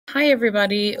Hi,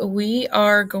 everybody. We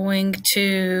are going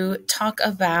to talk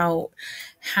about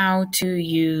how to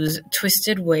use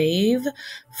TwistedWave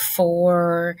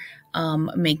for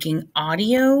making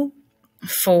audio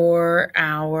for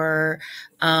our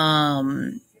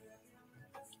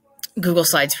Google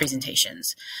Slides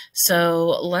presentations.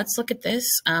 So let's look at this.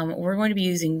 We're going to be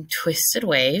using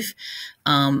TwistedWave,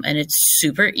 and it's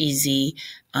super easy.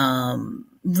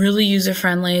 Really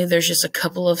user-friendly. There's just a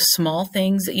couple of small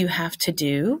things that you have to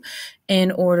do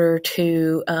in order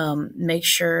to make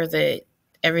sure that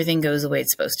everything goes the way it's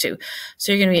supposed to.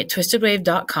 So you're going to be at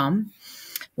twistedwave.com.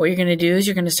 What you're going to do is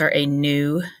you're going to start a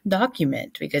new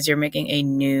document because you're making a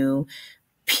new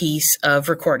piece of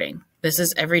recording. This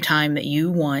is every time that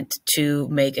you want to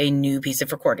make a new piece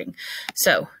of recording.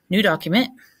 So, new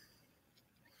document.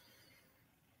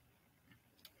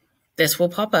 This will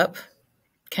pop up.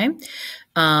 Okay.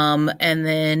 And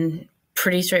then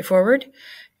pretty straightforward.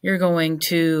 You're going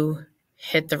to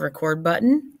hit the record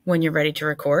button when you're ready to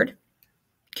record.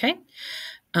 Okay.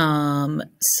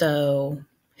 So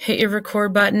hit your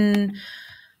record button.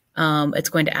 It's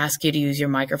going to ask you to use your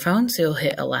microphone. So you'll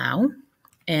hit allow.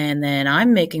 And then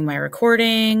I'm making my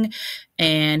recording.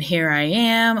 And here I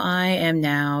am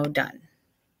now done.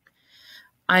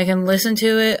 I can listen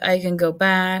to it. I can go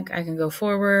back. I can go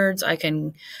forwards. I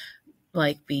can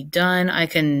be done. I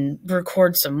can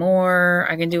record some more.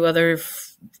 I can do other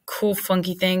cool,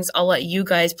 funky things. I'll let you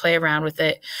guys play around with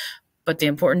it. But the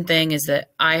important thing is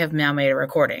that I have now made a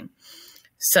recording.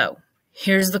 So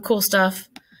here's the cool stuff.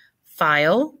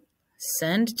 File,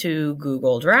 send to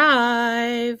Google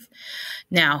Drive.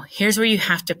 Now, here's where you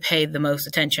have to pay the most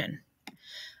attention.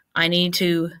 I need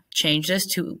to change this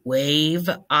to Wave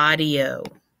Audio.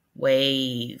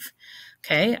 Wave.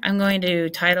 Okay, I'm going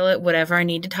to title it whatever I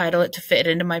need to title it to fit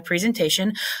into my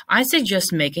presentation. I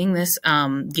suggest making this,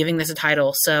 giving this a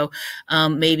title. So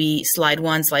maybe slide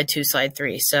 1, slide 2, slide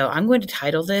 3. So I'm going to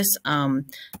title this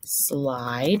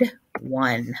slide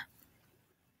 1.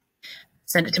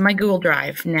 Send it to my Google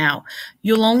Drive. Now,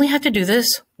 you'll only have to do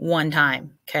this one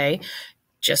time, okay?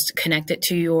 Just connect it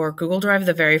to your Google Drive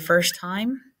the very first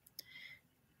time.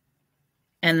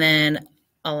 And then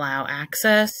allow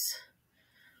access.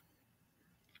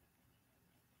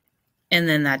 And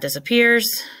then that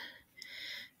disappears.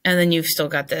 And then you've still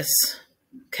got this,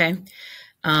 okay?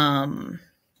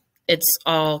 It's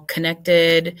all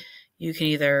connected. You can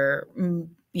either,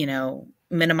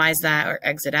 minimize that or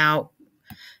exit out.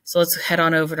 So let's head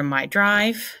on over to my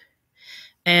drive.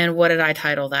 And what did I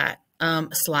title that?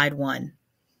 Slide 1,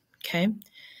 okay?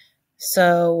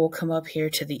 So we'll come up here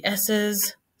to the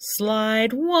S's.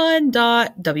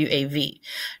 Slide1.wav.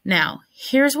 Now,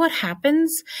 here's what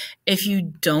happens if you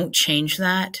don't change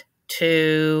that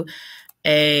to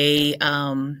a,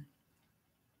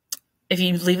 if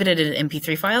you leave it in an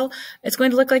MP3 file, it's going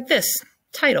to look like this,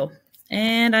 title.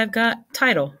 And I've got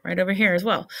title right over here as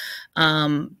well,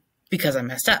 because I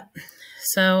messed up.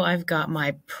 So I've got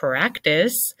my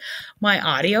practice, my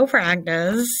audio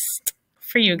practice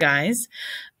for you guys.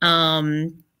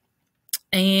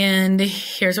 And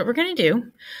here's what we're going to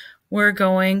do. We're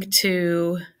going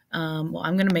to, I'm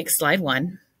going to make slide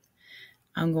 1.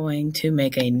 I'm going to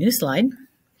make a new slide. I'm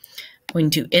going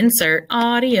to insert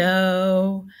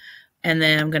audio. And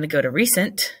then I'm going to go to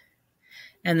recent.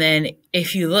 And then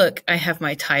if you look, I have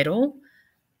my title.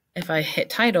 If I hit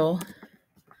title,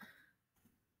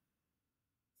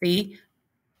 see,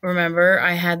 remember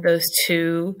I had those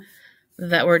two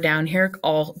that were down here,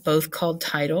 both called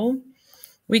title.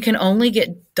 We can only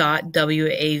get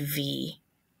 .wav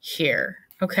here,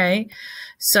 okay?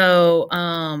 So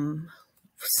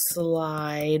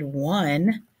slide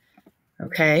 1,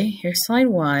 okay? Here's slide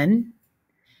 1.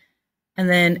 And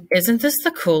then isn't this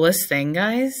the coolest thing,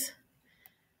 guys?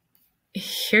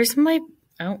 Here's my,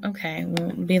 oh, okay, it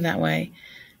won't be that way.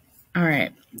 All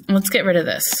right, let's get rid of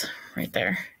this right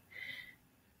there.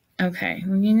 Okay,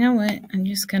 well, you know what? I'm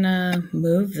just gonna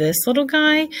move this little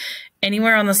guy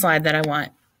anywhere on the slide that I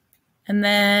want. And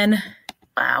then,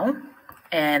 wow.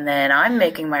 And then I'm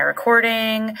making my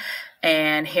recording.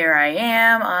 And here I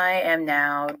am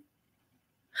now.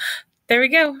 There we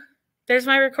go. There's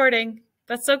my recording.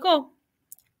 That's so cool.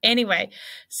 Anyway,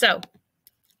 so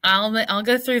I'll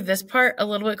go through this part a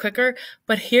little bit quicker,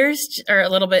 but or a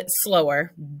little bit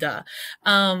slower, duh.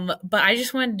 But I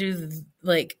just want to do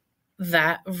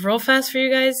that real fast for you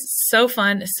guys. So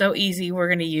fun, so easy. We're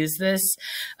going to use this.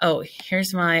 Oh,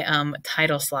 here's my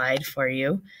title slide for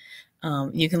you.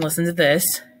 You can listen to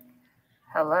this.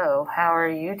 Hello, how are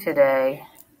you today?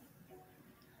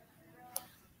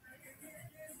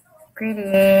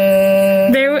 Greetings.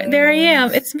 There I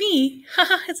am. It's me.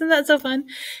 Isn't that so fun?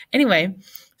 Anyway,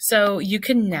 So you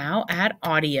can now add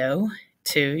audio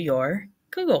to your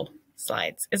Google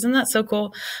Slides. Isn't that so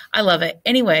cool? I love it.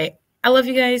 Anyway, I love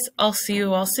you guys. I'll see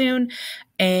you all soon.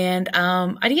 And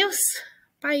adios.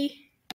 Bye.